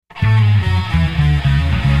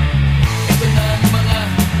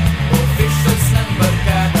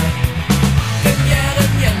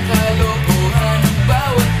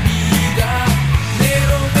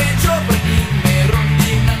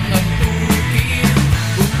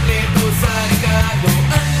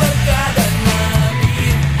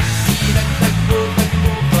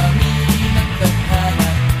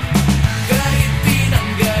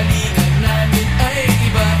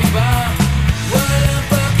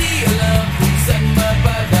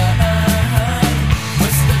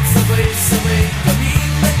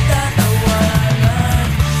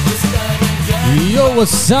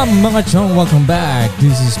What's up mga chong? Welcome back.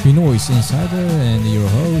 This is Pinoy's Insider and your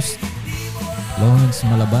host, Lawrence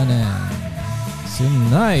Malabanan.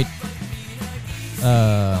 Tonight,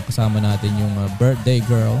 kasama natin yung birthday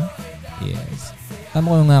girl. Yes.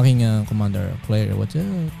 Tama ko yung aking commander, Claire. What's up?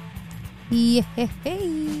 Yeah.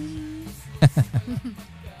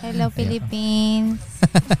 Hello, Philippines.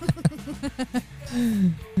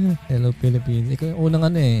 Hello, Philippines. Ikaw yung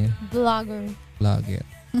unang Vlogger.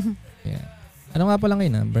 Yeah. Ano nga pala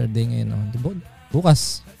ngayon birthday ngayon, no?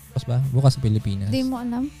 Bukas. Bukas ba? Bukas sa Pilipinas. Hindi mo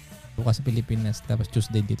alam? Bukas sa Pilipinas. Tapos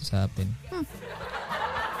Tuesday dito sa atin.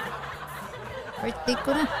 Birthday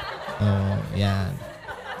ko na. Oh, yan.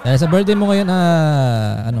 Dahil sa birthday mo ngayon,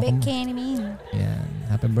 Bikini mean. Yan.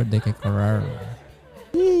 Happy birthday kay Corar.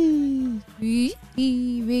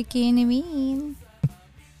 Bikini mean.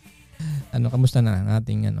 Kamusta na ang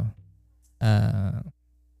ating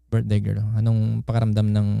birthday girl? Anong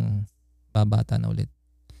pakaramdam ng babata na ulit?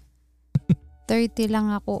 30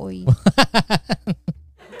 lang ako, oy.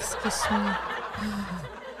 Excuse me.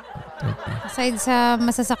 30. Aside sa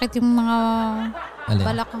masasakit yung mga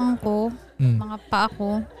balakang ko, mga paa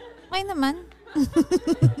ko, okay naman.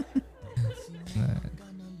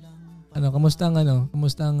 Kamusta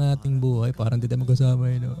ang ating buhay? Parang di tayo magkasama,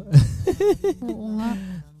 no? Oo nga.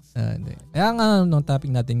 Kaya ang topic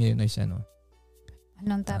natin ngayon is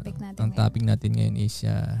Anong topic natin ang topic natin ngayon is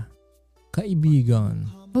kaibigan.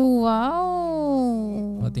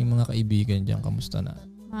 Wow! Ating mga kaibigan dyan, kamusta na?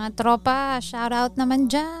 Mga tropa, shout out naman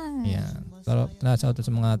dyan. Yan. Shout out sa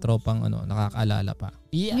mga tropang nakakaalala pa.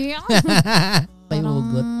 Yeah. May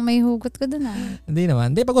hugot. May hugot ko dun Hindi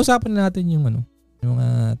naman. Hindi, pag-usapan natin yung yung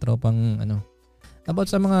mga tropang about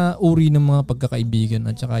sa mga uri ng mga pagkakaibigan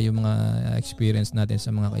at saka yung mga experience natin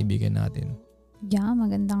sa mga kaibigan natin. Yeah,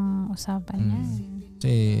 magandang usapan yan.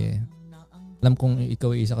 Kasi alam kong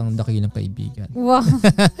ikaw ay isa kang dakilang kaibigan. Wow.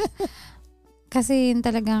 Kasi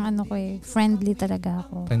talagang friendly talaga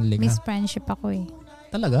ako. Friendly ka? Miss friendship ako eh.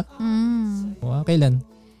 Talaga? Wow, kailan?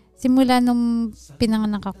 Simula nung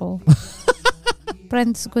pinanganak ako.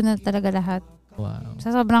 Friends ko na talaga lahat. Wow.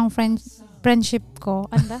 Sa sobrang friendship ko.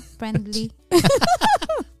 Friendly.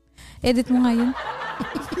 Edit mo nga yun.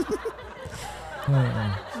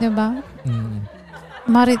 Diba?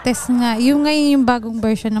 Marites nga. Yung ngayon yung bagong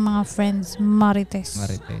version ng mga friends. Marites.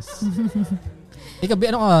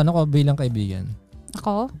 Ikaw, ano ka bilang kaibigan?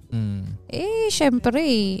 Ako?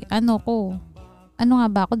 Syempre, ano nga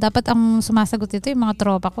ba ako? Dapat ang sumasagot ito yung mga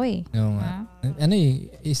tropa ko eh. Oo nga.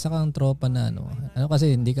 Isa kang tropa na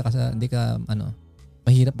kasi hindi ka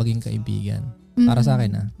mahirap maging kaibigan. Para sa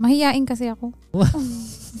akin Mahiyain kasi ako.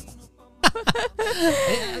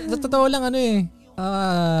 Totoo lang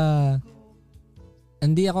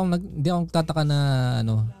hindi ako nagtataka na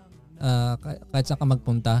kahit saan ka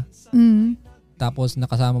magpunta. Tapos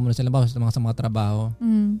nakasama mo na sila sa mga trabaho.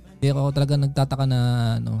 Hindi ako talaga nagtataka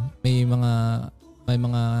na may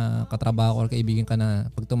mga katrabaho or kaibigan ka na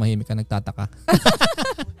pag tumahimik ka nagtataka.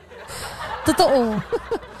 Totoo.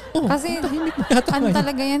 Kasi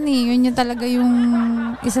talaga yan eh. Yun talaga yung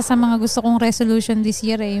isa sa mga gusto kong resolution this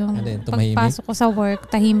year eh. Yung pagpasok ko sa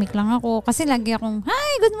work, tahimik lang ako. Kasi lagi akong,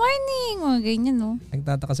 hi, good morning! O, ganyan no.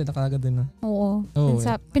 Nagtataka sila kagad din. Oo.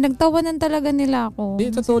 Pinagtawanan talaga nila ako.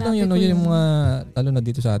 Totoo lang yun. Yung mga, lalo na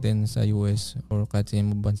dito sa atin, sa US or kahit sa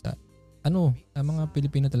ibang bansa. Mga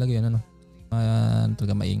Pilipino talaga yun.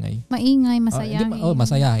 Talaga maingay. Maingay, masayahin.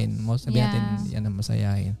 Masayahin. Sabihin natin, yan ang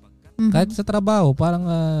masayahin. Kahit sa trabaho, parang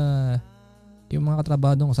yung mga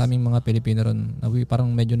katrabaho doon sa aming mga Pilipino ron, parang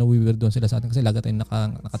medyo nawiweird doon sila sa atin kasi lagi tayong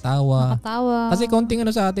nakatawa. Kasi konting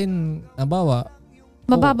sa atin,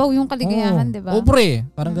 mababaw yung kaligayahan, di ba? Pre,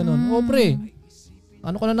 parang ganun. Pre,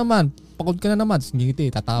 ano ka na naman? Pagod ka na naman. Ngiti,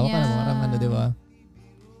 tatawa ka na. Parang di ba?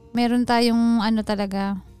 Meron tayong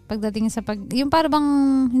talaga, pagdating sa yung parang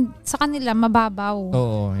sa kanila, mababaw.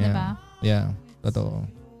 Oo, yeah. Diba? Yeah,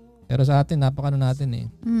 totoo. Pero sa atin, natin eh.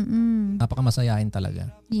 Napakamasayahin talaga.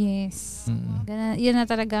 Yes. Yan na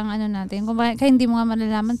talaga ang natin. Kaya hindi mo nga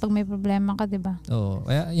malalaman pag may problema ka, di ba? Oo.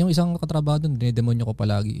 Kaya yung isang katrabaho doon, dinidemonyo ko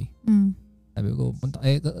palagi. Sabi ko,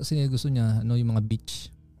 kasi gusto niya, yung mga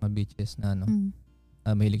beaches na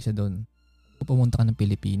mahilig siya doon. Pumunta ka ng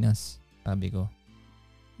Pilipinas, sabi ko.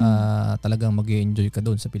 Talagang mag-enjoy ka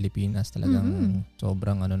doon sa Pilipinas. Talagang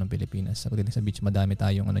sobrang ng Pilipinas. Pagdating sa beach, madami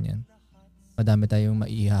tayong madami tayong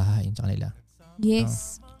maihahain sa kanila.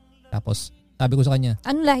 Yes. Tapos, sabi ko sa kanya.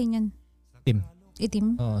 Anong lahi niyan?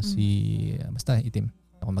 Itim? Oo, basta itim.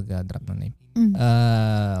 Ako mag-drop ng name.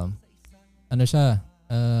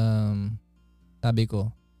 Sabi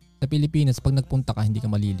ko, sa Pilipinas, pag nagpunta ka, hindi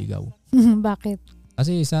ka maliligaw. Bakit?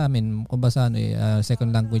 Kasi sa amin, kung basa second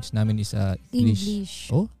language namin is English.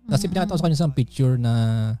 Oh, kasi pinakita ko sa kanya sa picture na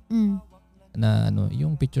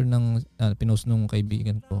yung picture ng pinost nung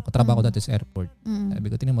kaibigan ko. Katrabaho ko dati sa airport. Sabi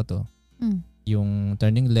ko, tingnan mo to. Yung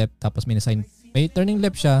turning left, tapos may turning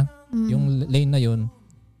left siya, yung lane na yun.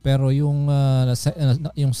 Pero yung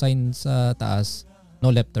sign sa taas, no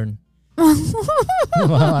left turn.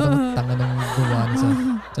 Parang tanga ng gumawa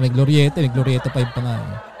sa may Glorieta pa yung pa nga.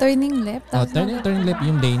 Turning left? Turning left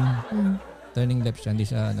yung lane. Turning left siya, hindi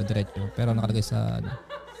siya diretso. Pero nakalagay sa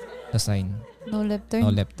sign. No left turn?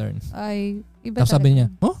 No left turn. Ay, iba tapos sabi niya,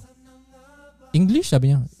 English?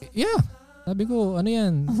 Sabi niya, yeah. Sabi ko, ano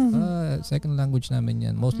yan? Second language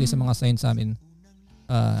namin yan. Mostly sa mga sign sa amin,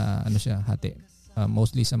 hati.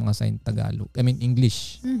 Mostly sa mga sign Tagalog. I mean,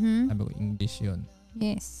 English. Sabi ko, English yun.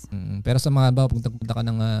 Yes. Pero sa mga punta ka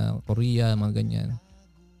ng Korea, mga ganyan,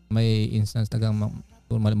 may instance talagang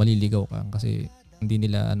maliligaw ka kasi hindi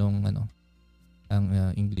nila ang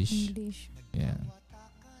English. Yeah.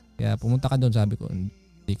 Kaya pumunta ka doon, sabi ko,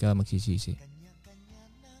 hindi ka magsisisi.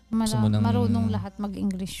 Marunong lahat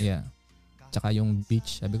mag-English. Yeah. Tsaka yung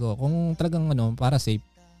beach, sabi ko, kung talagang para safe,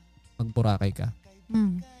 mag-Boracay ka.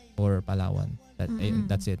 Or Palawan.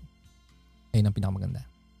 That's it. Ayun ang pinakamaganda.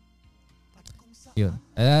 Yun.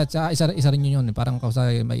 At isa rin yun. Parang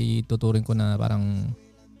maituturing ko na parang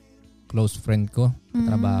close friend ko sa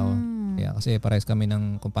trabaho. Kaya kasi parehas kami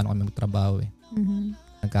kung paano kami magtrabaho eh.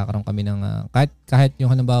 Nagkakaroon kami ng kahit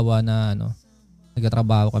yung halimbawa na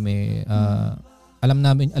nagtatrabaho kami, alam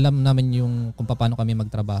namin yung kung paano kami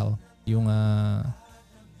magtrabaho. Yung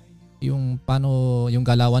paano yung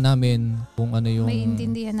galawan namin, kung ano yung may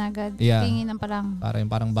intindihan agad. Yeah, tingin ng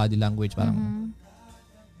parang body language, parang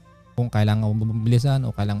kung kailangan mabilisan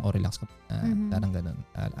o kailangan relax ka. Parang ganun.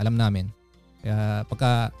 Alam namin. Kaya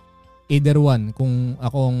pagka either one, kung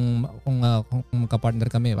magka-partner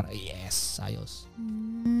kami, parang yes, ayos.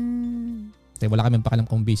 Kasi wala kaming pakialam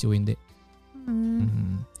kung busy o hindi.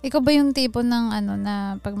 Ikaw ba yung tipo ng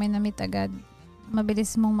na pag may na-meet agad,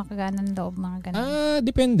 mabilis mong makagana ng loob, mga ganun?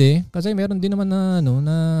 Depende. Kasi meron din naman na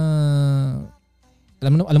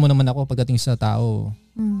alam mo naman ako pagdating sa tao,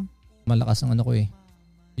 malakas ang ko eh.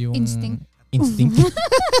 Yung instinct. Instinct.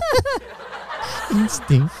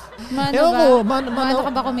 Mano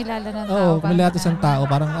ka ba kumilala ng tao? Oo, kumilala sa tao.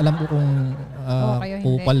 Parang alam ko kung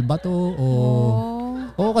kupal ba to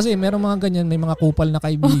Oo, kasi meron mga ganyan, may mga kupal na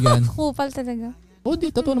kaibigan. Kupal talaga? Oo,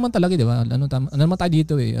 totoo naman talaga, di ba? Ano naman tayo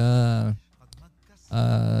dito eh.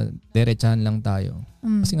 Derechahan lang tayo.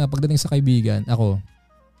 Kasi nga pagdating sa kaibigan,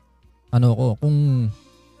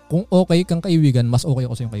 kung okay kang kaibigan, mas okay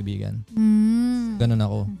ako sa yung kaibigan. Ganun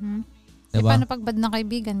ako. Diba? Paano pag bad na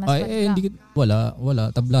kaibigan? Mas bad ka?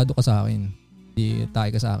 Wala. Tablado ka sa akin. Di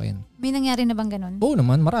tayo ka sa akin. May nangyari na bang ganun? Oo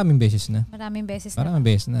naman, maraming beses na. Maraming beses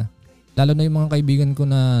na. Lalo na yung mga kaibigan ko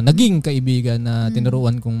na naging kaibigan na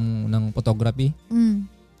tinuruan kong ng photography.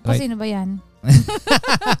 Right? Sino ba yan?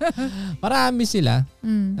 Marami sila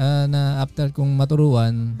na after kong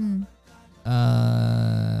maturuan,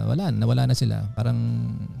 nawala na sila. Parang,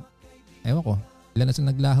 ewan ko, ilan na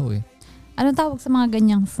sila naglaho eh. Anong tawag sa mga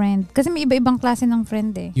ganyang friend? Kasi may iba-ibang klase ng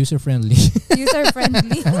friend eh. User-friendly.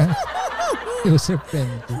 User-friendly?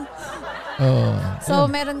 User-friendly. Oh, so,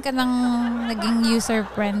 meron ka ng naging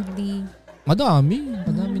user-friendly? Madami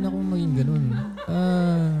na akong maging ganun.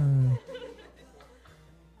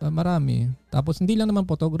 Marami. Tapos hindi lang naman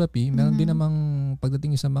photography, meron din namang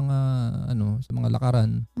pagdating sa mga sa mga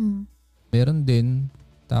lakaran. Meron din.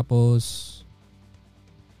 Tapos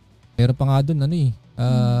meron pa nga doon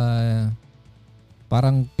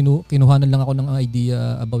parang kinuhanan lang ako ng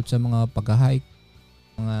idea about sa mga pagka-hike.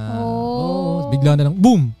 Bigla na lang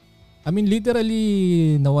boom. I mean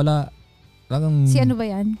literally nawala. Si ano ba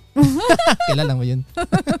yan? Kilala mo yun?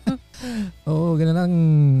 Oo, ganun lang.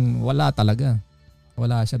 Wala talaga.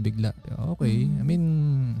 Wala siya bigla. Okay. I mean,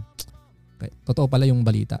 totoo pala yung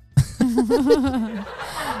balita.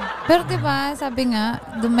 Pero diba, sabi nga,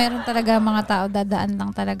 meron talaga mga tao dadaan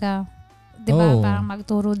lang talaga. Diba, parang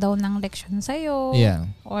magturo daw ng leksyon sa'yo. Yeah.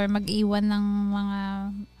 Or mag-iwan ng mga,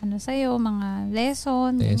 sa'yo, mga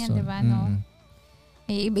lesson. Ganyan, diba, no?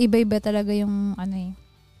 Iba-iba talaga yung,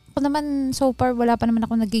 Ako naman, so far, wala pa naman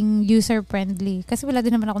ako naging user-friendly. Kasi wala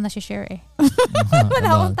din naman ako nasi-share eh. Wala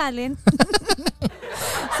akong talent.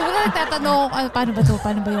 So, wala nagtatanong, paano ba to?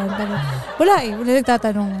 Paano ba yan? Wala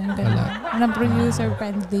nagtatanong. Walang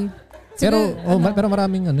user-friendly. Pero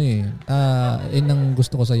maraming ang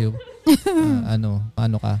gusto ko sa'yo.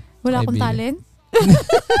 Paano ka? Wala akong talent?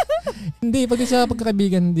 Hindi, pag sa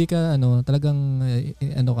pagkakaibigan, hindi ka, talagang,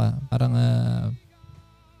 parang,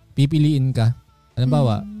 pipiliin ka.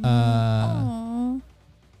 Halimbawa,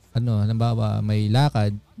 halimbawa may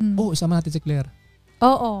lakad, isama natin si Claire.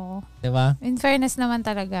 Oo. Diba? In fairness naman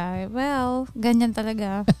talaga. Well, ganyan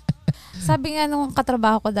talaga. Sabi nga nung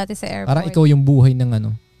katrabaho ko dati sa airport. Parang ikaw yung buhay ng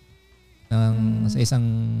sa isang...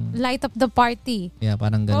 light of the party. Yeah,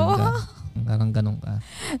 parang ganun ka. Parang ganun ka.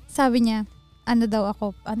 Sabi niya, daw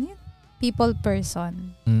ako, people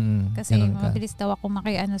person. Kasi mabilis daw ako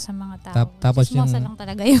makiano sa mga tao. Tapos Chismosa lang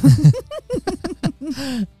talaga yun.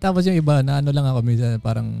 Tapos yung iba, na lang ako minsan,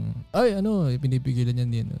 parang, pinipigilan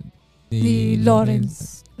niya ni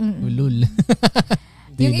Lawrence. Ulul.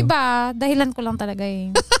 Yung iba, dahilan ko lang talaga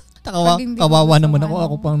eh. Kawawa naman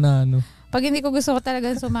ako pang na Pag hindi ko gusto ko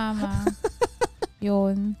talaga sumama.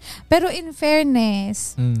 Yun. Pero in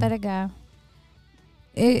fairness, talaga,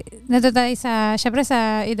 natatay syempre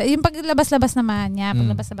yung paglabas-labas naman niya,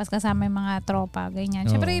 paglabas-labas kasama yung mga tropa, ganyan.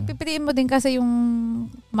 Syempre, pipiliin mo din kasi yung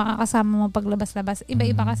makakasama mo paglabas-labas.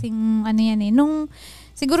 Iba-iba kasing yan eh.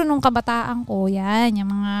 Siguro nung kabataan ko, yan,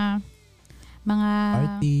 yung mga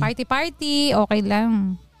party, okay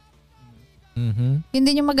lang. Yun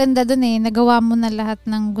din yung maganda dun eh. Nagawa mo na lahat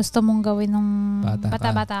ng gusto mong gawin nung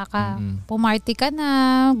bata-bata ka. Pumarty ka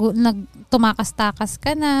na, tumakas-takas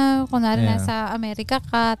ka na, kunwari nasa Amerika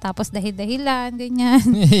ka, tapos dahil-dahilan, ganyan.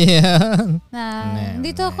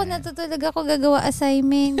 Dito ako natutulog ako gagawa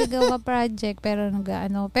assignment, gagawa project, pero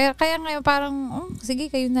pero kaya ngayon parang,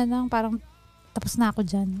 sige kayo na lang, parang tapos na ako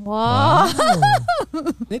dyan. Wow!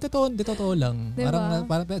 Di totoo lang. Diba?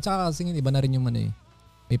 Parang tsaka kasing iba na rin yung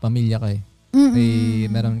may pamilya ka eh.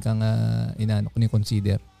 May meron kang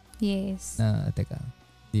consider. Yes. Na teka,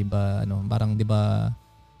 'di ba parang 'di ba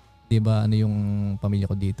yung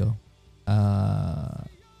pamilya ko dito?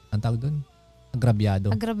 Ang tawag doon?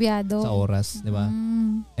 Agrabyado. Sa oras, 'di ba?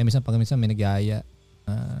 Minsan may nagyaya.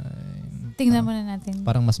 Tingnan muna natin.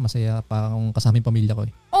 Parang mas masaya pa kung kasama yung pamilya ko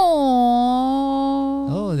eh.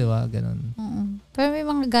 Oo, 'di ba? Ganun. Pero may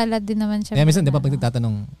mga gala din naman siya. Minsan 'di ba pag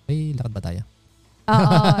nagtatanong, lakad ba tayo?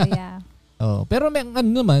 Oo, yeah. Pero may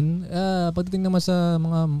naman, pagdating naman sa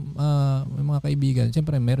mga kaibigan,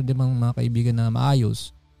 siyempre meron din mga kaibigan na maayos.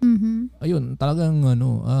 Ayun, talagang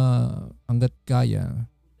hanggat kaya.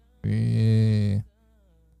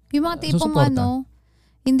 Yung mga tipong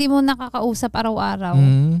hindi mo nakakausap araw-araw.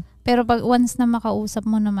 Pero pag once na makausap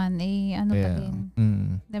mo naman, pa din.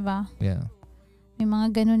 Diba? Yeah. May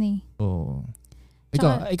mga ganun eh. Oo.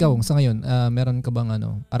 Ikaw, sa ngayon, meron ka bang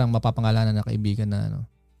parang mapapangalanan na kaibigan na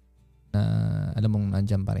alam mong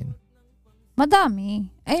nandyan pa rin?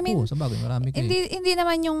 Madami. I mean, sabagay, marami kayo. Hindi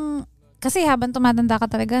naman yung, kasi habang tumatanda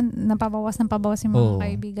ka talaga, napabawas yung mga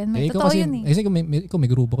kaibigan. Totoo yun eh. Kasi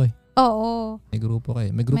may grupo kayo. Oo. May grupo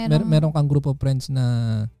kayo. Meron kang group of friends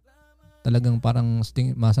na talagang parang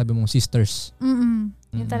masabi mong sisters.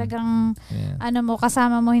 Yung talagang,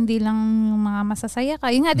 kasama mo, hindi lang yung mga masasaya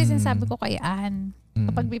ka. Yung nga din sinasabi ko kay Ann.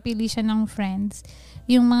 Kapag pipili siya ng friends,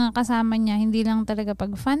 yung mga kasama niya, hindi lang talaga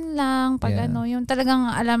pag fun lang, yung talagang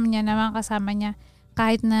alam niya na mga kasama niya,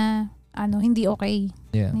 kahit na, hindi okay.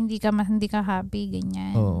 Yeah. Hindi ka happy,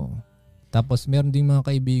 ganyan. Oo. Tapos, meron ding mga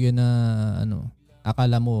kaibigan na,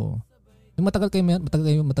 akala mo, yung matagal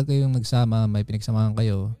kayong nagsama, may pinagsamahan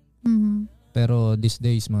kayo, pero these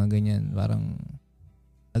days, mga ganyan, parang,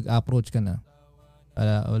 nag-approach ka na.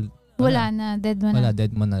 Wala na, dead man na. Wala, dead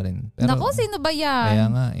man na rin. Pero, naku, sino ba yan? Kaya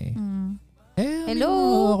nga eh. Hello?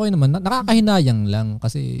 Okay naman. Nakakahinayang lang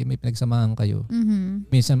kasi may pinagsamahan kayo.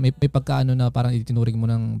 Minsan may pagkaano na parang itinuring mo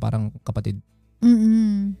ng parang kapatid.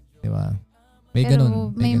 Di ba? May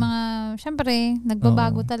ganun. May mga, syempre,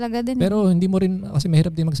 nagbabago talaga din. Pero hindi mo rin, kasi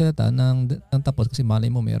mahirap din magsalita ng tapos kasi malay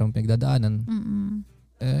mo mayroong pinagdadaanan.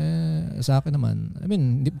 Sa akin naman, I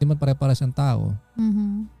mean, hindi man pare-pares ang tao.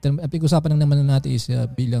 Pag-usapan lang naman natin is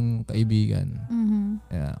bilang kaibigan.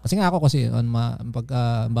 Yeah. Kasi nga ako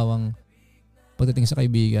pagdating sa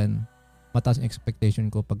kaibigan, mataas ang expectation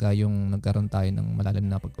ko pagka yung nagkaroon tayo ng malalim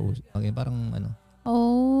na pagkausap. Parang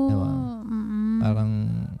diba? Parang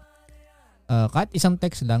kahit isang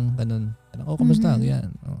text lang, ganun. Kumusta? Yan.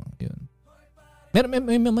 Yun.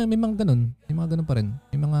 May mga ganun. May mga ganun pa rin.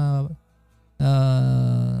 May mga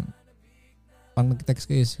pag nag-text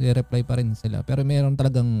kayo, reply pa rin sila. Pero mayroon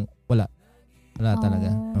talagang wala. Wala talaga.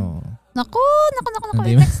 Oo. Naku,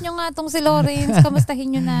 i-text nyo nga tong si Lawrence.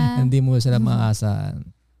 Kamustahin nyo na. Hindi mo sila maaasahan.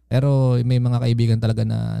 Pero may mga kaibigan talaga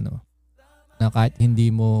na na kahit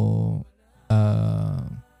hindi mo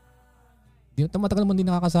matagal mo hindi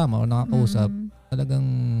nakakasama o nakakausap, talagang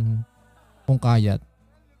kung kaya,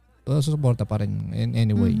 susuporta pa rin in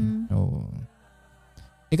any way.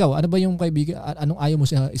 Ikaw, ano ba yung kaibigan? Anong ayaw mo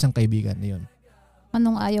sa isang kaibigan? Yun.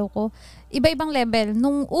 Anong ayaw ko? Iba-ibang level.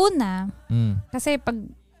 Nung una, kasi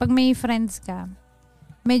pag may friends ka,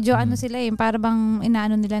 medyo ano sila para bang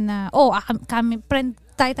inaano nila na, kami, friend,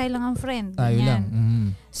 tayo lang ang friend. Tayo lang.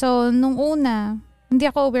 So, nung una, hindi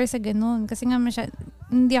ako aware sa ganun. Kasi nga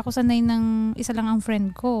hindi ako sanay ng isa lang ang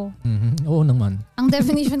friend ko. Oo naman. Ang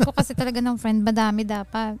definition ko kasi talaga ng friend, madami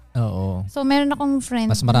dapat. Oo. So, meron akong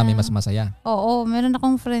friend mas marami, mas masaya. Oo, meron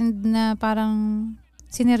akong friend na parang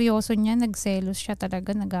sineryoso niya, nagselos siya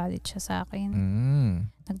talaga, nagalit siya sa akin.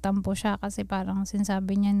 Nagtampo siya kasi parang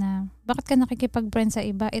sinasabi niya na, bakit ka nakikipag-friend sa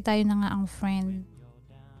iba? Tayo na nga ang friend.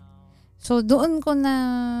 So, doon ko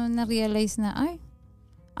na-realize na,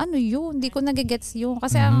 ano yun? Hindi ko nagigets yun.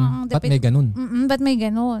 Kasi ba't may ganun? Ba't may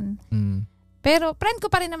ganun? Pero friend ko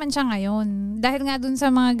pa rin naman siya ngayon. Dahil nga dun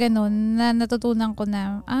sa mga ganun na natutunan ko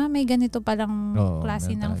na, may ganito palang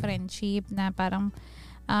klase ng friendship na parang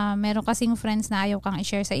meron kasing friends na ayaw kang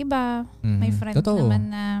i-share sa iba. May friends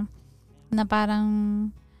naman na parang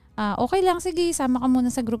okay lang, sige, sama ka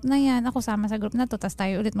muna sa group na yan. Ako sama sa group na to, tas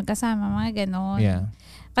tayo ulit magkasama. Mga ganon. Yeah.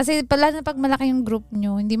 Kasi pala na pag malaki yung group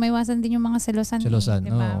nyo, hindi maiwasan din yung mga selosan. Selosan,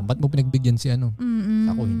 diba? Ba't mo pinagbigyan si ano?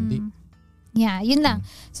 Ako hindi. Yeah, yun lang.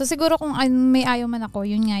 So siguro kung may ayaw man ako,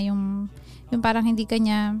 yun nga, yung parang hindi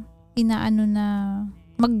kanya inaano na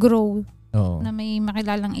mag-grow. Na may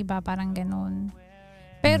makilalang iba, parang ganon.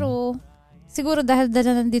 Pero, siguro dahil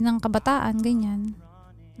dala din ng kabataan, ganyan.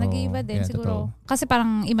 Nag-iiba din siguro. Totoo. Kasi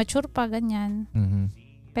parang immature pa, ganyan.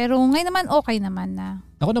 Pero ngayon naman, okay naman na.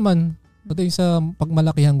 Ako naman, pati sa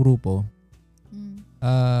pagmalakihang grupo,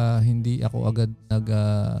 hindi ako agad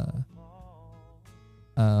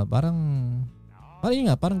parang yun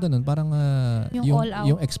nga, parang ganun. Parang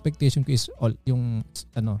yung expectation ko is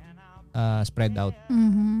spread out.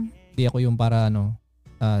 Hindi ako yung para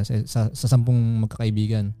sa 10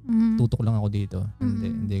 magkakaibigan, tutok lang ako dito.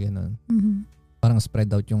 Hindi ganun. Parang spread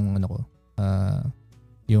out yung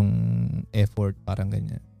yung effort, parang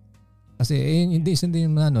ganyan. Kasi hindi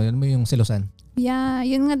yun mo yung selosan. Yeah,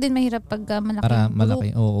 yun nga din mahirap pag malaki. Para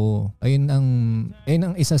malaki. Oo. Ayun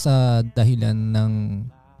ang isa sa dahilan ng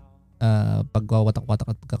pagwawatak-watak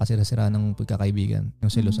at pagkakasira-sira ng pagkakaibigan, yung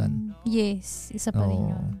selosan. Yes, isa pa rin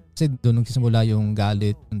yun. Kasi doon nagsisimula yung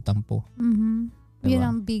galit, yung tampo. Diba? Yun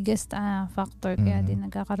ang biggest factor kaya din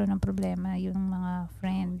nagkakaroon ng problema yung mga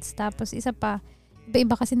friends. Tapos isa pa,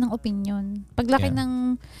 iba-iba kasi ng opinion. Paglaki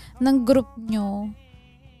ng group nyo,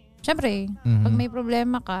 syempre, pag may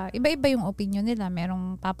problema ka, iba-iba yung opinion nila.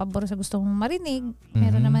 Merong papabor sa gusto mong marinig.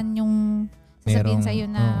 Meron naman yung sasabihin sa'yo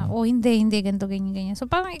na, hindi, ganito, ganyan. So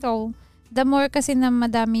parang ikaw, the more kasi na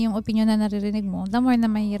madami yung opinion na naririnig mo, the more na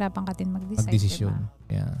mahihirapan ka din mag-decide. Mag-desisyon.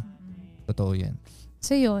 Diba? Yeah. Totoo yan.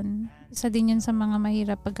 So yun, isa din yun sa mga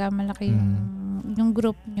mahirap pagka malaki yung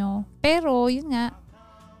group nyo. Pero yun nga,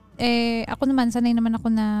 ako naman, sanay naman ako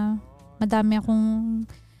na madami akong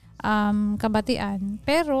kabatian.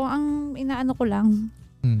 Pero ang inaano ko lang,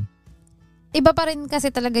 iba pa rin kasi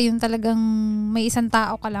talaga yung talagang may isang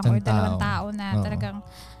tao ka lang or dalawang tao na talagang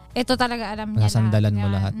ito talaga alam niya lahat. Masasandalan mo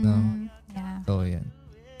lahat. No? Yeah. So yan.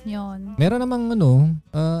 Yun. Meron namang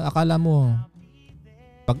akala mo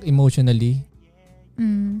pag emotionally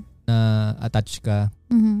na attach ka,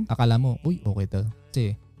 akala mo, okay to.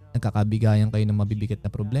 Kasi nagkakabigayan kayo ng mabibigat na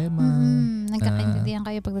problema. Nagkakaintindihan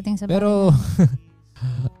kayo pagdating sa pero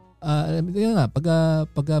yun nga,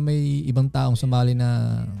 pag may ibang taong sumali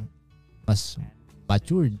na mas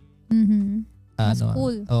matured, mas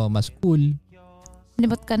cool. Mas cool.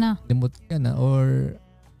 Limot ka na or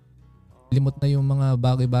limot na yung mga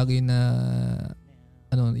bagay-bagay na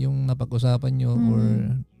yung napag-usapan nyo or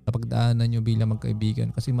napagdaanan nyo bilang magkaibigan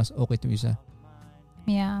kasi mas okay itong isa.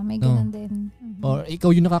 Yeah, may ganun din. Or ikaw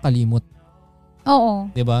yung nakakalimot. Oo.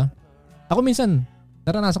 Diba? Ako minsan,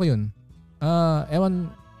 naranasan ko yun.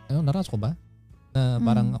 Naranasan ko ba? Na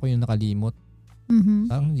parang ako yung nakalimot.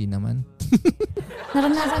 Parang hindi naman.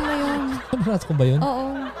 Naranasan mo yun. Naranasan ko ba yun? Oo.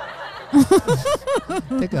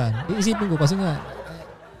 Teka, iisipin ko kasi nga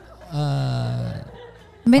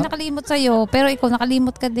may nakalimot sa'yo, pero ikaw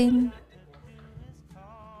nakalimot ka din.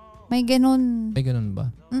 May ganun. May ganun ba?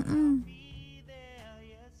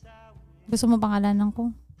 Gusto mo pangalanan ko?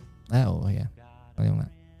 Oo, yeah. Ayaw nga.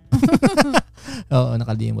 Oo,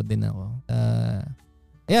 nakalimot din ako.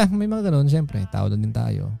 May mga ganun, syempre. Tao din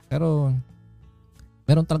tayo. Pero,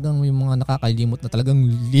 meron talagang yung mga nakakalimot na talagang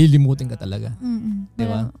lilimutin ka talaga.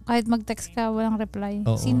 Diba? Kahit mag-text ka, walang reply.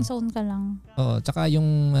 Sin zone ka lang. Oo, tsaka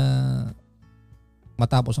yung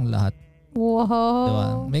matapos ang lahat. Wow. Diba?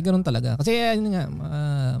 May ganun talaga. Kasi yun nga,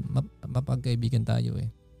 mapagkaibigan tayo eh.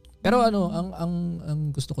 Pero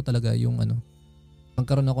ang gusto ko talaga yung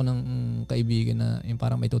magkaroon ako ng kaibigan na yung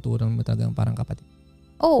parang may tuturan mo talagang parang kapatid.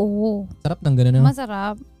 Oo. Sarap ng ganun.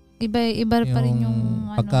 Masarap. Iba pa rin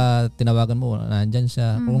yung pagka tinawagan mo, nandyan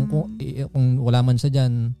siya. Kung wala man siya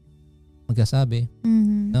dyan, magsasabi.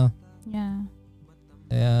 No? Yeah.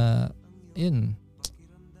 Kaya, yun.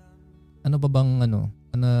 Ano pa bang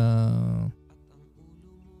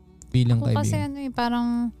bilang kaibigan? Kasi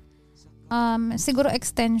parang siguro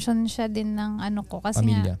extension siya din ng ko. Kasi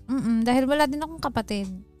pamilya. Dahil wala din akong kapatid.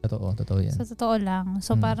 Totoo yan. So, totoo lang.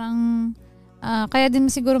 So, parang kaya din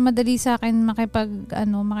siguro madali sa akin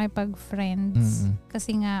makipag-friends.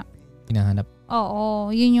 Kasi nga hinahanap.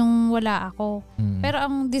 Oo, yun yung wala ako. Pero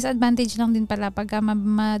ang disadvantage lang din pala pagka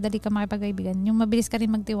madali ka makipag-kaibigan, yung mabilis ka rin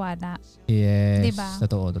magtiwala. Yes. Diba?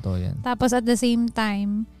 Totoo yan. Tapos at the same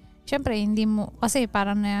time, syempre hindi mo, kasi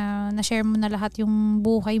parang na-share mo na lahat yung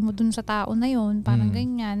buhay mo dun sa tao na yun. Parang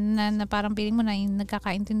ganyan, na parang feeling mo na yung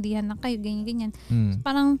nagkakaintindihan na kayo, ganyan.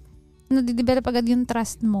 Parang nadidevelop agad yung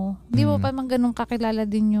trust mo. Hindi mo pa man ganun kakilala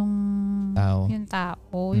din yung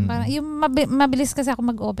tao. Yung parang, yung mabilis kasi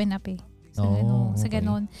ako mag-open up eh. Sa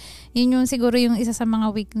ganun. Yun yung siguro yung isa sa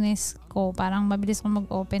mga weakness ko. Parang mabilis ko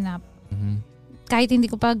mag-open up. Kahit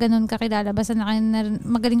hindi ko pa ganun kakilala, basta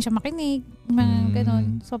magaling siya makinig.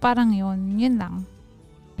 Ganun. So parang yun lang.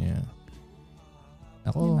 Yeah.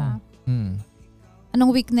 Ako, diba?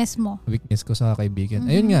 Anong weakness mo? Weakness ko sa kaibigan.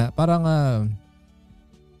 Ayun nga, parang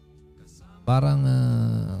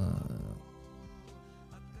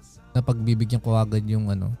napagbibigyan ko agad yung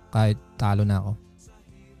kahit talo na ako.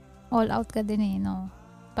 All out ka din no?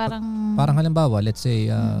 Parang halimbawa, let's say,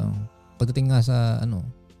 pagdating nga sa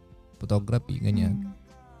photography, ganyan.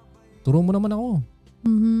 Turo mo naman ako.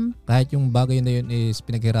 Kahit yung bagay na yun is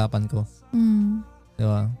pinaghirapan ko.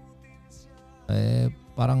 Diba?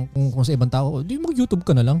 Parang kung sa ibang tao, di mag-YouTube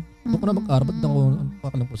ka na lang. Huwag ko na mag-arabat na ako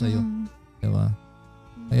pakalang po sa'yo. Diba?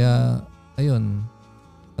 Kaya, ayun.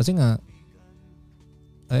 Kasi nga,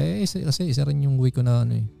 kasi isa rin yung way ko na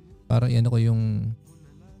parang ko yung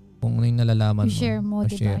kung ano yung nalalaman mo. Share mo,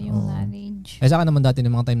 diba? Yung knowledge. Saka naman dati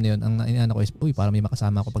ng mga time na yun, ang inaano ko is, para may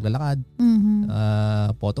makasama ako paglalakad,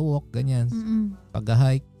 photo walk, ganyan.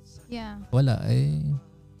 Pag-hike. Yeah. Wala,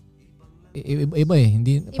 iba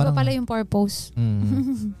hindi, iba pala yung purpose.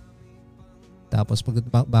 Tapos pag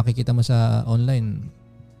makikita mo sa online,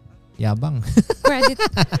 yabang. Credit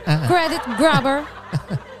grabber.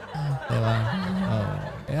 Diba?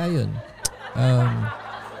 Kaya yun.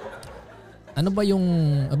 Ano ba yung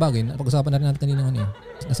bagay? Pag-usapan na rin natin kanina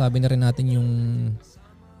nasabi na rin natin yung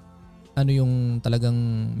yung talagang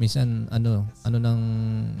minsan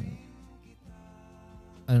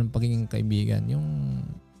ng pagiging kaibigan, yung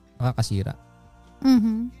nakakasira.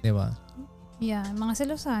 Diba? Yeah, mga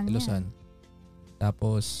selosan. Selosan. Yeah.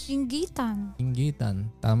 Tapos Inggitan.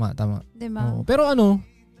 Tama. Diba? Pero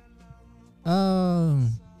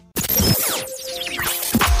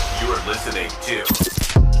You are listening to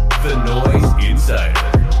The Noise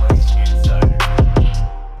Insider.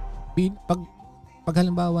 Pag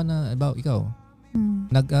halimbawa na, ikaw,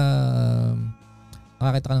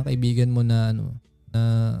 nakakita ka ng kaibigan mo na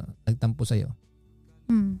nagtampo sa'yo.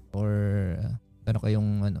 Or pero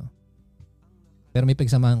kayong pero may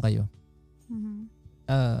pagsamahan kayo.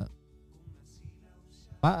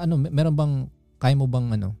 Meron bang, kaya mo bang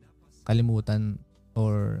kalimutan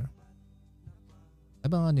or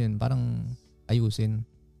yun, parang ayusin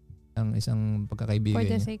ang isang pagkakaibigan for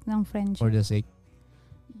the sake ng friendship. For the sake.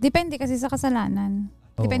 Depende kasi sa kasalanan.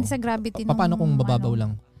 Depende sa gravity ng paano kung bababaw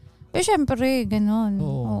lang? Syempre, ganun.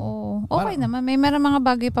 Oo. Okay naman. May mga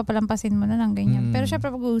bagay pa palampasin mo na lang ganyan. Pero syempre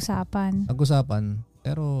pag-uusapan.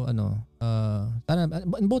 Pero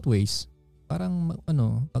in both ways. Parang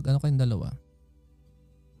pag kayong dalawa,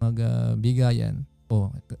 magbigayan o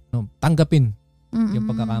tanggapin yung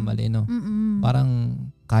pagkakamali, no? Parang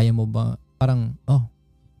kaya mo ba, parang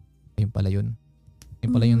yun pala yun.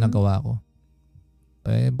 Yun pala yung nagawa ko.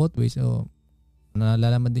 Both ways. So,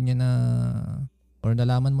 nalalaman din niya or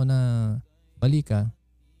nalaman mo na mali ka,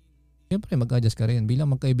 siyempre mag-adjust ka rin bilang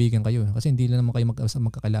magkaibigan kayo. Kasi hindi lang naman kayo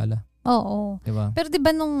magkakilala. Oo. Diba? Pero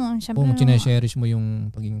diba siyempre kung sinesherish mo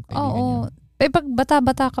yung pagiging kaibigan niyo. Pag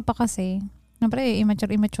bata-bata ka pa kasi, siyempre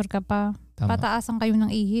immature ka pa. Tama. Pataasan kayo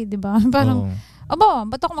ng ihi, diba? Parang,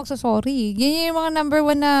 ba't ako magsasorry? Yan yung mga number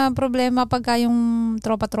one na problema pagka yung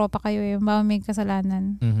tropa-tropa kayo, yung may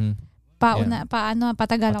kasalanan.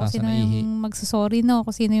 Patagal ako sino yung magsasorry, no?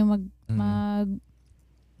 Kung sino yung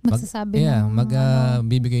magsasabi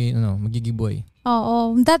bibigay, magigiboy.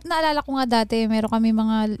 Oo. Naalala ko nga dati, meron kami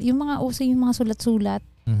yung mga sulat-sulat.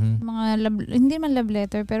 Hindi man love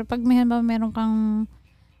letter, pero pag meron kang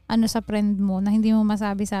sa friend mo na hindi mo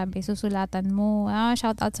masabi-sabi, susulatan mo.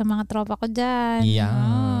 Shout out sa mga tropa ko dyan.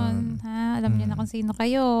 Yan. Alam niyo na kung sino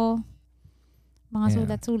kayo. Mga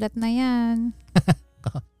sulat-sulat na yan.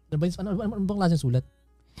 Ano bang klaseng sulat?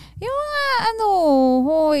 Yung mga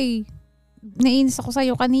hoy, nainis ako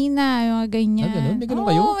sa'yo kanina, yung mga ganyan. Ganun? May ganun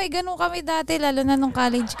kayo? Oo, may ganun kami dati, lalo na nung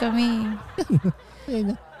college kami.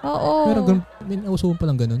 Oo. Pero may nausuhan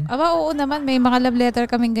palang ganun? Oo naman, may mga love letter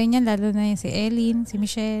kaming ganyan, lalo na si Eileen, si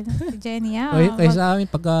Michelle, si Jenny. Kaya sa amin,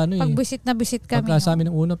 pagka pag busit na busit kami. Pagka sa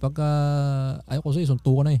amin ng una, pagka ayaw ko sa'yo,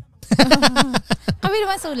 sunto ko na eh. Kami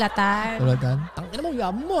naman sulatan. Tangina mo,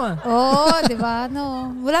 yaman mo ah. Oo, di ba?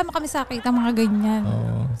 Wala mo kami sakit ang mga ganyan.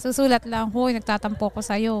 Susulat lang, hoy, nagtatampo ko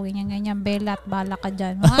sa'yo, ganyan-ganyan, belat, bala ka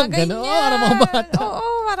dyan. Mga ganyan. Ganun, para mga bata.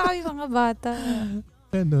 Oo, para kami mga bata.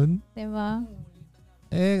 Ganun. Di ba?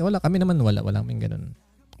 Wala kami naman, wala kaming ganun.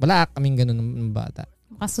 Wala kaming ganun ng bata.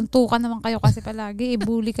 Makasuntukan naman kayo kasi palagi,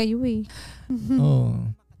 bully kayo eh. Oo.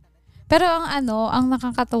 Pero ang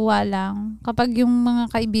nakakatuwa lang, kapag yung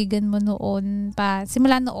mga kaibigan mo noon pa,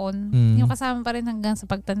 simula noon, yung kasama pa rin hanggang sa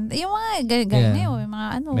pagtanda, yung mga ganyan yung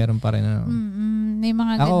mga meron pa rin may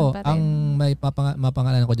mga ganun pa rin. Ang may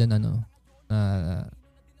mapangalan ko dyan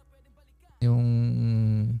yung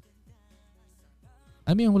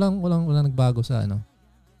yung walang nagbago sa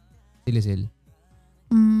si Lisel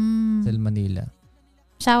Manila.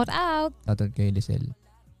 Shout out kay Lisel.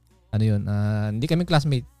 Yun, hindi kami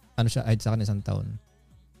classmate. Siya, ahit sa akin isang taon.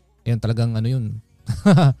 Yun, talagang yun.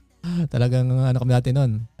 Talagang kami dati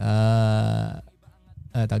nun.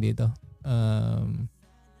 Tawag dito.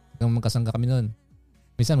 Magkasangga kami nun.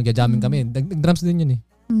 Minsan, magja-jamming kami. Nag-drums din yun eh.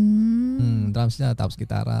 Drums na, tapos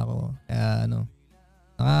gitara ako. Kaya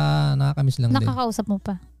nakakamiss lang din. Nakakausap mo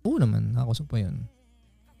pa? Oo naman, nakakausap pa yun.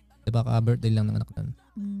 Diba ka-birthday lang ng anak nun.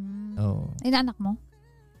 Oo. Inaanak mo?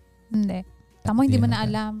 Hindi. Tamo, hindi mo na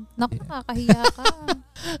alam. Naku, nakakahiya ka.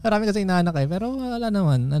 Marami kasi inaanak pero wala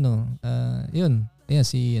naman. Yun.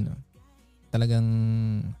 Ayan, talagang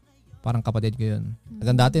parang kapatid ko yun.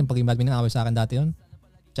 Hanggang dati, pag may nangaway sa akin dati yun,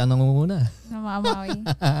 siya nangunguna. Namamawi.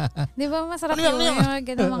 Di ba masarap yun? Yung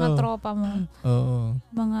ganun mga tropa mo. Oo.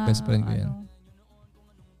 Mga, best friend ko yan.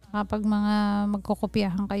 Kapag mga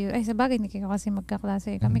magkukopyahan kayo. Ay, sabagay, hindi kayo kasi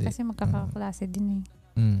magkaklase. Kami kasi magkakaklase din eh.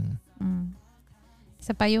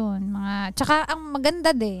 Isa pa yun. Tsaka ang maganda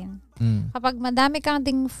din, kapag madami kang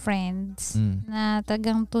ding friends, na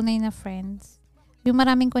tagang tunay na friends, yung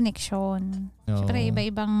maraming connection. Siyempre,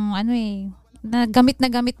 iba-ibang na gamit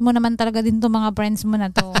mo naman talaga din itong mga friends mo na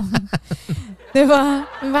to. Diba?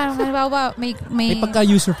 May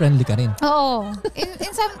pagka-user-friendly ka rin. Oo.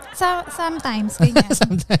 In sometimes, ganyan.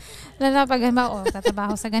 Lalo pag,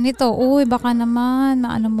 tatabaho sa ganito. Uy, baka naman,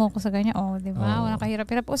 maano mo ako sa ganyan. Diba? Wala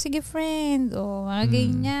kahirap-hirap. Sige, friend. Mga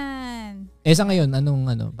ganyan. Sa ngayon,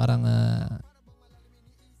 parang,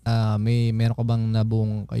 meron ka bang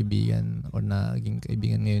nabuong kaibigan o naging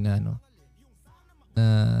kaibigan ngayon na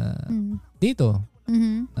dito?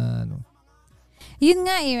 Yun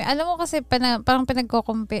nga eh. Alam mo kasi parang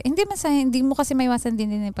pinagko-compare. Hindi mo kasi maiwasan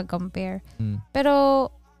din yung pag-compare. Pero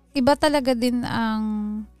iba talaga din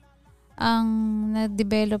ang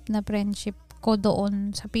na-develop na friendship ko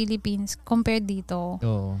doon sa Philippines compared dito.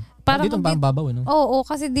 Oo. Parang dito parang babaw, no? Oo,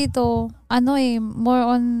 kasi dito, more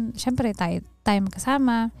on, syempre tayo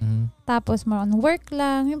magkasama. Tapos more on work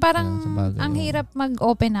lang. Yung parang ang hirap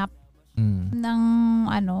mag-open up ng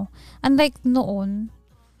unlike noon.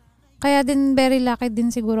 Kaya din very lucky din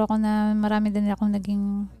siguro ako na marami din akong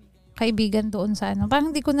naging kaibigan doon sa parang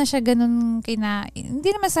hindi ko na siya ganun hindi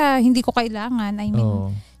naman sa hindi ko kailangan. I mean,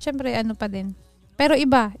 syempre pa din. Pero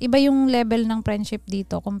iba yung level ng friendship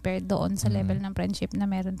dito compared doon sa level ng friendship na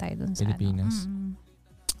meron tayo doon sa Pilipinas.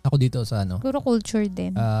 Ako dito sa Siguro culture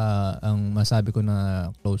din. Ang masabi ko na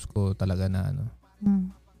close ko talaga na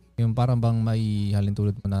yung parang bang may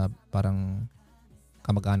halintulad mo na parang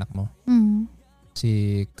kamag-anak mo.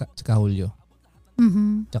 Si Kahulyo.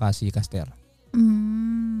 Tsaka si Caster.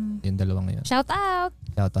 Yung dalawang ngayon. Shout out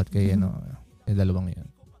kay yung dalawang ngayon.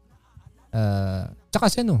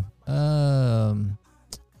 Tsaka si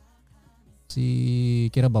si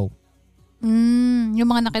Kirabaw. Yung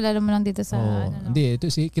mga nakilala mo lang dito sa Hindi,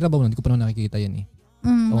 ito si Kirabaw, hindi ko pa naman nakikita yan eh.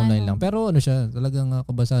 Online lang. Pero siya, talagang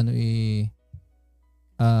kabasa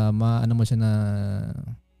maano mo siya na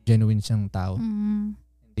genuine siyang tao.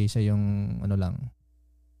 Hindi siya yung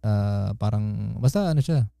parang basta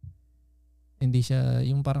siya. Hindi siya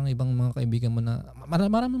yung parang ibang mga kaibigan mo na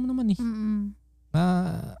marami mo naman eh.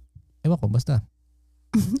 Ewan ko, basta.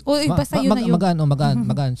 Basta yun na yun.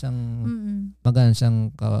 Magaan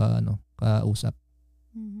siyang kausap.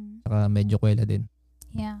 Saka medyo kwela din.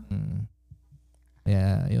 Yeah.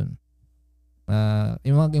 Kaya yun.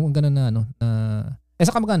 Yung ganun na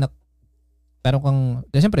sa kamag-anak,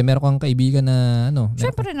 Siyempre, meron kang kaibigan na,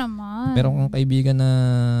 Siyempre naman. Meron kang kaibigan na,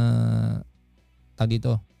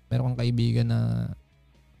 meron kang kaibigan na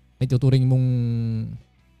may tuturing mong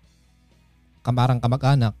parang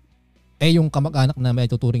kamag-anak, yung kamag-anak na may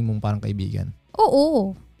tuturing mong parang kaibigan.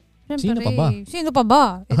 Oo. Sino Siyempre. pa ba? Sino pa ba?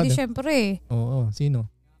 Di siyempre. Oo, sino?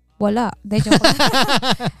 Wala. Joke lang.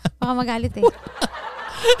 Baka magalit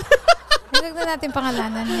Huwag na natin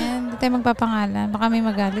pangalanan yan. Hindi tayo magpapangalan. Baka may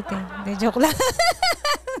magalit joke lang.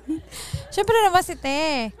 Siyempre naman si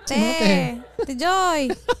Te. Te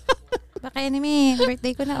Joy. Baka enemy.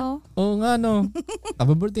 Birthday ko na Oo nga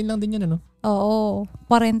Kababirthday lang din yan Oo.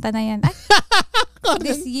 40 na yan. Ay,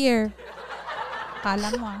 this year.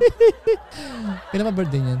 Kala mo Kailan ba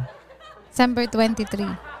birthday niyan? December 23.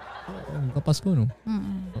 Kapasko Oo,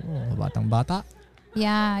 batang-bata.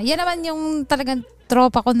 Yeah. Yan naman yung talagang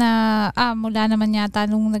tropa ko na mula naman yata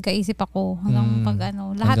nung nagkaisip ako hanggang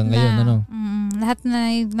lahat hanggang ngayon, lahat na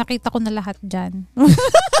nakita ko na lahat dyan.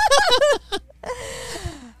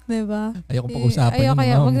 Diba? Ayoko pag-usapan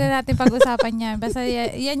yan. Huwag na natin pag-usapan yan. Basta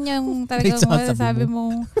yan yung talagang masasabi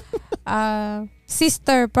mong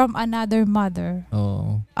sister from another mother.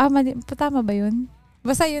 Oo. Tama ba yun?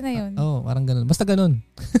 Basta yun na yun. Oo, parang ganun. Basta ganun.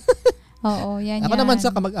 Oo, yan. Ako naman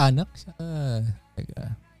sa kamag-anak,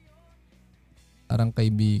 parang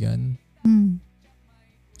kaibigan.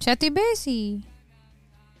 Siya Ate Bessie.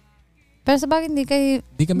 Pero sa bagay, hindi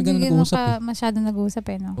kami ganun nag-uusap masyado nag-uusap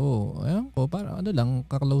no? Oo, ayun ko, parang lang,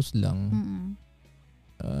 kaklose lang.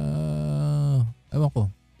 Ewan ko.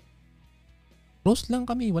 Close lang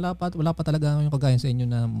kami. Wala pa talaga yung kagaya sa inyo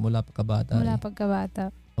na mula pagkabata. Mula pagkabata.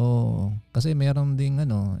 Oo. Kasi mayroon ding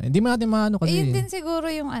hindi mo natin maano kasi. Yun din siguro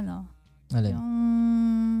yung Alin? Yung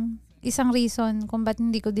isang reason kung ba't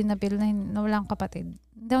hindi ko din napil na walang kapatid.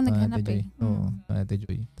 Hindi ako naghanap Oo. Ate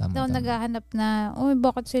Joy. Tama. Hindi ako naghahanap na,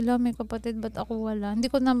 bakit sila may kapatid, ba't ako wala? Hindi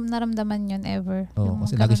ko naramdaman yun ever. Oo,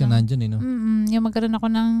 kasi lagi siya nandyan Yung magkaroon ako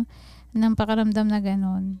ng pakaramdam na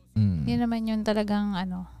gano'n. Yun naman yun talagang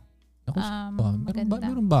maganda.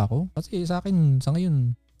 Meron ba ako? Kasi sa akin, sa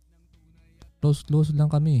ngayon, close lang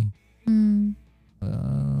kami.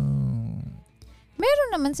 Meron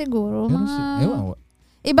naman siguro. Ewan.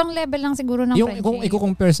 Ibang level lang siguro ng friendship. Kung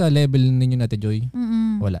i-compare sa level ninyo na Ate Joy,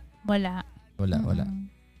 wala. Wala.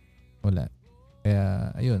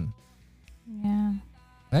 Kaya, ayun. Yeah.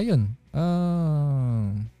 Ayun.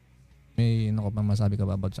 May pa masabi ka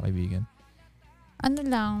ba about sa kaibigan?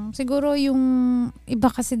 Siguro yung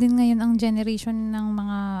iba kasi din ngayon ang generation ng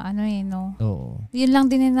mga Oo. Yun lang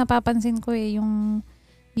din yung napapansin ko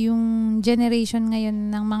yung generation ngayon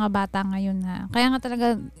ng mga bata ngayon Kaya nga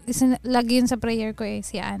talaga lagi yun sa prayer ko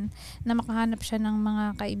si Ann na makahanap siya ng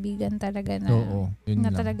mga kaibigan talaga na, yun na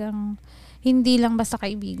lang. talagang hindi lang basta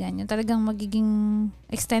kaibigan, yung talagang magiging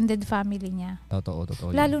extended family niya. Totoo.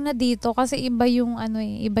 Lalo na dito kasi iba yung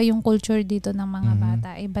iba yung culture dito ng mga bata.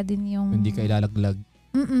 Iba din yung hindi ka ilalaglag.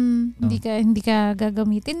 Hindi ka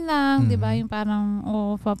gagamitin lang, 'di ba? Yung parang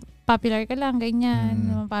popular ka lang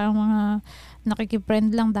ganyan, parang mga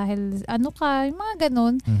nakikipfriend lang dahil yung mga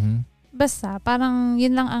ganun. Basta parang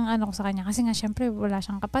yun lang ang ko sa kanya kasi nga syempre wala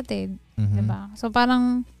siyang kapatid, 'di ba? So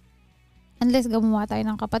parang unless gumawa tayo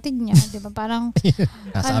ng kapatid niya, 'di ba? Parang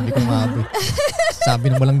sabi ko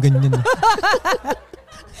sabi ng walang ganyan.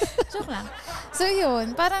 Joke lang. So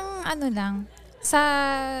yun, parang lang sa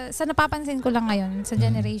napapansin ko lang ngayon sa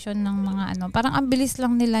generation ng mga parang ang bilis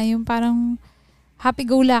lang nila yung parang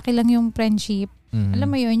happy-go-lucky lang yung friendship. Alam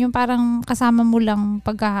mo yun, yung parang kasama mo lang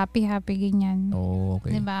pagka-happy-happy ganyan. Oh,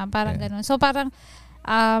 okay. Diba? Parang ganun. So parang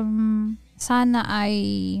sana ay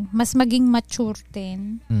mas maging mature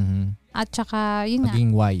din. At saka yun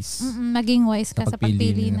maging wise. Maging wise ka sa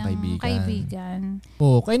pagpili ng kaibigan.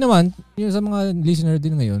 Kayo naman, yung sa mga listener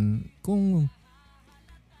din ngayon, kung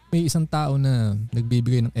may isang tao na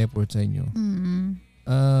nagbibigay ng effort sa inyo,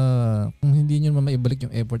 kung hindi nyo naman maibalik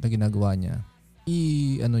yung effort na ginagawa niya,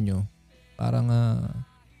 nyo, parang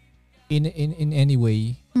in any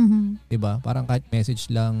way, diba? Parang kahit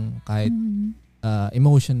message lang, kahit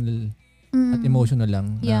emotional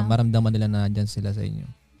lang, na maramdaman nila na dyan sila sa inyo.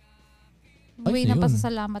 Way na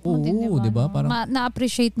pasasalamat mo din, diba? Diba? Parang,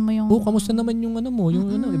 na-appreciate mo yung... kamusta naman yung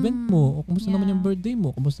event mo? O kamusta naman yung birthday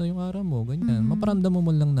mo? Kamusta yung araw mo? Ganyan. Maparamdam mo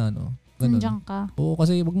lang na, ganun. Nandiyan ka.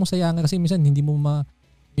 Kasi wag mo sayangin kasi minsan hindi mo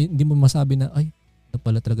masabi na, ay, ito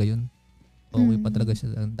pala talaga yun. Okay pa talaga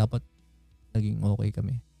siya. Dapat naging okay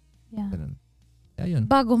kami. Yeah. Ganun. Kaya yun.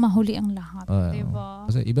 Bago mahuli ang lahat. Diba?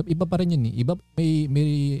 Kasi iba pa rin yun. Iba,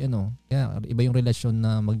 iba yung relasyon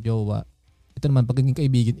na magjowa. Ito naman, pagiging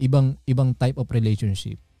kaibigan, ibang type of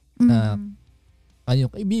relationship na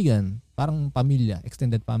yung kaibigan, parang pamilya,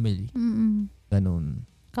 extended family. Ganun.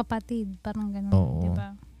 Kapatid, parang ganun. Oo.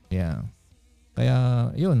 Diba? Yeah.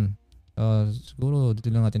 Kaya, yun. Siguro, dito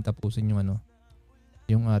lang natin tapusin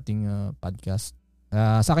yung ating podcast.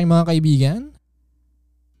 Sa aking mga kaibigan,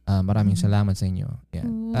 maraming salamat sa inyo. Yeah.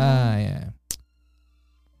 Yeah.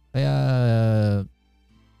 Kaya,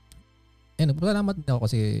 nagpasalamat din ako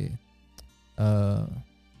kasi,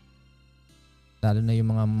 lalo na yung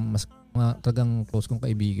mga talagang close kong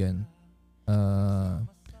kaibigan,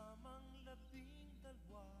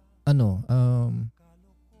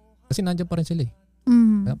 kasi nandiyan pa rin sila eh.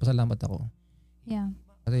 Kaya pasalamat ako. Yeah.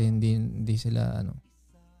 Kasi hindi sila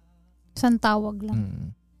isang tawag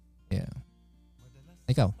lang. Yeah.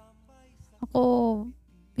 Ikaw? Ako,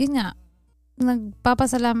 yun nga,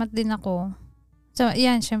 nagpapasalamat din ako. So,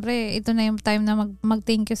 yan, syempre, ito na yung time na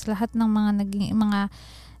mag-thank you sa lahat ng mga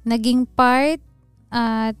naging part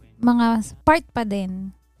at mga part pa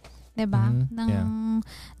din. 'Di ba?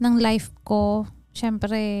 Ng life ko.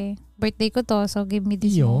 Syempre, birthday ko to, so give me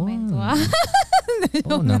this moment. Wow.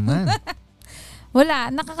 Oo naman.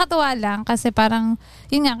 Wala, nakakatuwa lang kasi parang,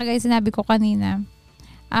 yun nga, kagaya sinabi ko kanina,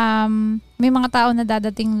 may mga tao na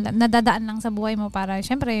nadadaan lang sa buhay mo para,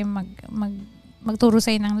 syempre, magturo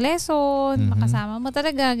sa'yo ng lesson, makasama mo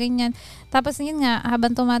talaga, ganyan. Tapos, yun nga,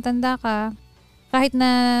 habang tumatanda ka, kahit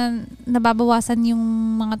na nababawasan yung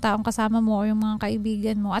mga taong kasama mo o yung mga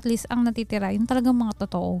kaibigan mo, at least ang natitira, yung talagang mga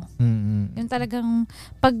totoo. Yung talagang,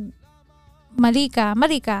 pag mali ka,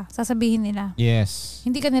 sasabihin nila. Yes.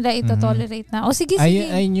 Hindi ka nila ito-tolerate na. O sige.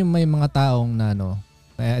 Ayun yung may mga taong na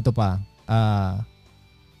ito pa,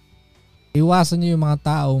 iwasan nyo yung mga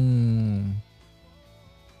taong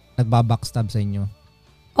nagbabackstab sa inyo.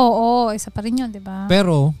 Oo, isa pa rin yun, di ba?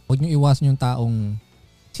 Pero, huwag nyo iwasan yung taong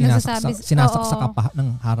sinasaksak ka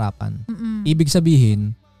ng harapan. Ibig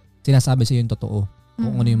sabihin, sinasabi sa iyo yung totoo.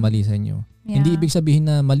 Kung ano yung mali sa inyo. Yeah. Hindi ibig sabihin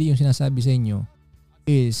na mali yung sinasabi sa inyo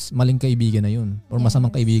is maling kaibigan na yun or masamang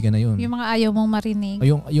kaibigan na yun. Yung mga ayaw mong marinig.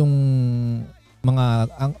 Yung mga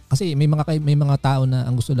kasi may mga tao na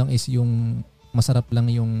ang gusto lang is yung masarap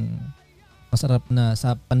na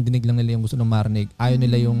sa pandinig lang nila yung gusto ng marinig. Ayaw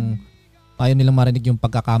nilang marinig yung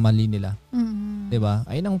pagkakamali nila. 'Di ba?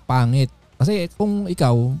 Ayun ang pangit. Kasi kung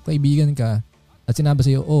ikaw kaibigan ka at sinabi sa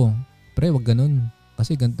iyo, pre, wag ganun.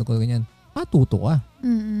 Kasi ganito ko ganyan. Matuto ka.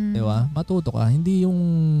 'Di ba? Matuto ka. Hindi yung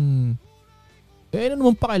ano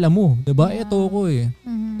naman pakialam mo, 'di ba? Ito ko eh.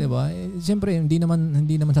 'Di ba? Siyempre hindi naman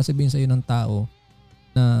sasabihin sa iyo ng tao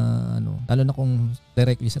na lalo na kung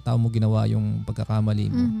directly sa tao mo ginawa yung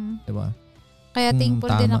pagkakamali mo, 'di ba? Kaya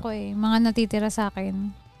thankful din ako eh. Mga natitira sa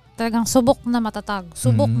akin. Talagang subok na matatag,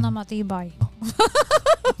 subok na matibay.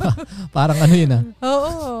 Parang yun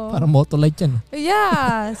Oo. Parang motolite yan.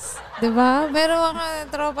 Yes. 'Di ba? Meron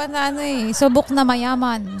mga tropa na subok na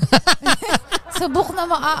mayaman. Subok na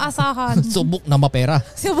maaasahan. Subok na mapera.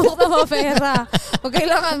 Subok na mapera. Pag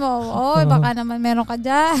kailangan mo, baka naman meron ka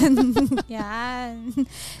dyan. Yan.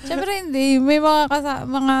 Siyempre hindi. May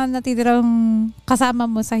mga natitirang kasama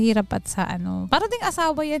mo sa hirap at sa Para ding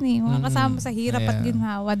asawa yan eh. Mga kasama mo sa hirap at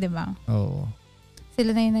ginhawa, di ba? Oo.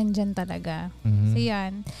 Sila na yun nandyan talaga. So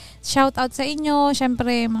yan. Shout out sa inyo.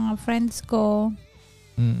 Siyempre, mga friends ko.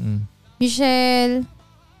 Michelle.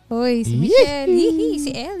 Uy, si Michelle,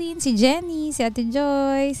 si Ellen, si Jenny, si Ate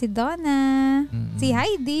Joy, si Donna, si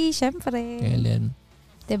Heidi, syempre. Ellen.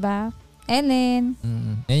 Diba? Ellen.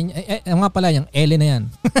 Nga pala, yung Ellen na yan.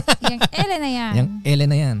 Yung Ellen na yan. Yung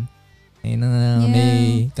Ellen na yan. Ayun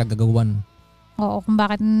may kagagawan. Oo, kung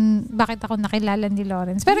bakit ako nakilala ni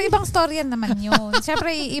Lawrence. Pero ibang storya naman yun.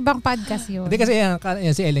 Syempre, ibang podcast yun. Hindi kasi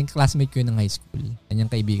si Ellen, classmate ko yun ng high school.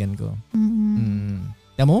 Kanyang kaibigan ko.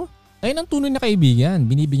 Tama mo? Ayun ang tunay na kaibigan.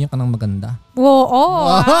 Binibigyan ka ng maganda. Oo.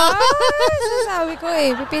 Sasabi ko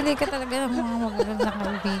pipili ka talaga ng mga magagandang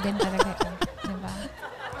kaibigan talaga.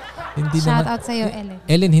 Diba? Shout out sa'yo, Ellen.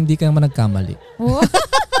 Ellen, hindi ka naman nagkamali.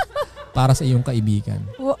 Para sa iyong kaibigan.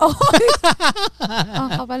 Ang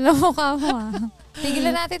kapal na mukha mo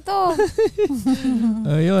Tigilan natin to.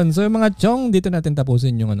 Ayun. So yung mga chong, dito natin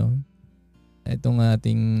tapusin yung itong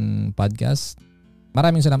ating podcast.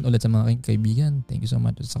 Maraming salamat ulit sa mga kaibigan. Thank you so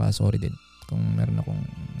much. Saka sorry din kung meron akong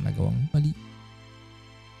nagawang mali.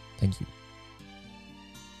 Thank you.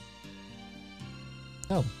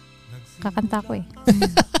 Kakanta ko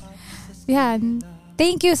Yan.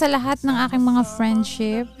 Thank you sa lahat ng aking mga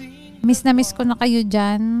friendship. Miss na miss ko na kayo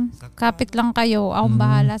dyan. Kapit lang kayo. Akong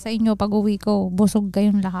bahala sa inyo pag uwi ko. Busog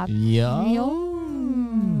kayong lahat.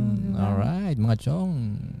 Alright, mga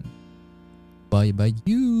chong. Bye-bye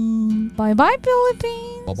you. Bye-bye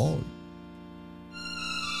Philippines. Bye-bye.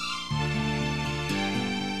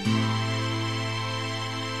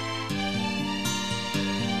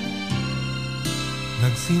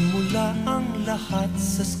 Nagsimula ang lahat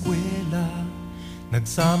sa eskwela,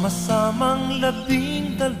 nagsama-samang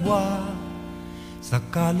 12 sa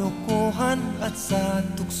kalokohan at sa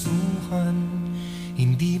tuksuhan,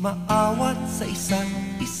 hindi maawat sa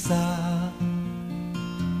isa't isa.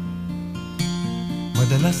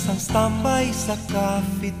 Madalas ang standby sa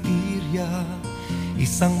cafeteria,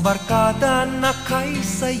 isang barkada na kay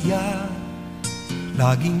saya,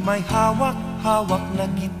 laging may hawak-hawak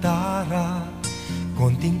na gitara,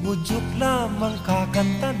 konting udyok lamang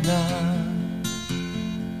kakanta na.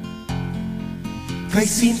 Kay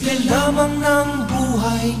simple lamang ng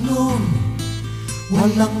buhay nun,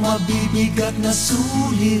 walang mabibigat na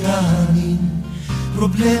suliranin.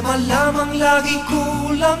 Problema lamang lagi,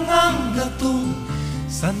 kulang ang gatong.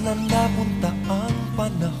 Sana napunta ang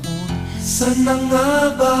panahon? Sana nga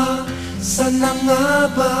ba? Sana nga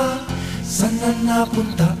ba? Sana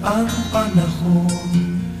napunta ang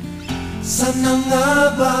panahon? Sana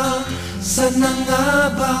nga ba? Sana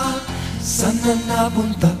nga ba? Sana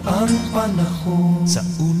napunta ang panahon? Sa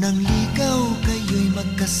unang ligaw kayo'y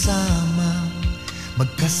magkasama,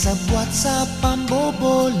 magkasabwat sa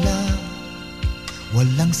pambobola.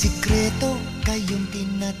 Walang sikreto kayong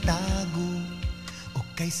tinatago, o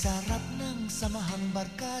kay sarap ng samahang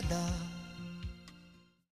barkada.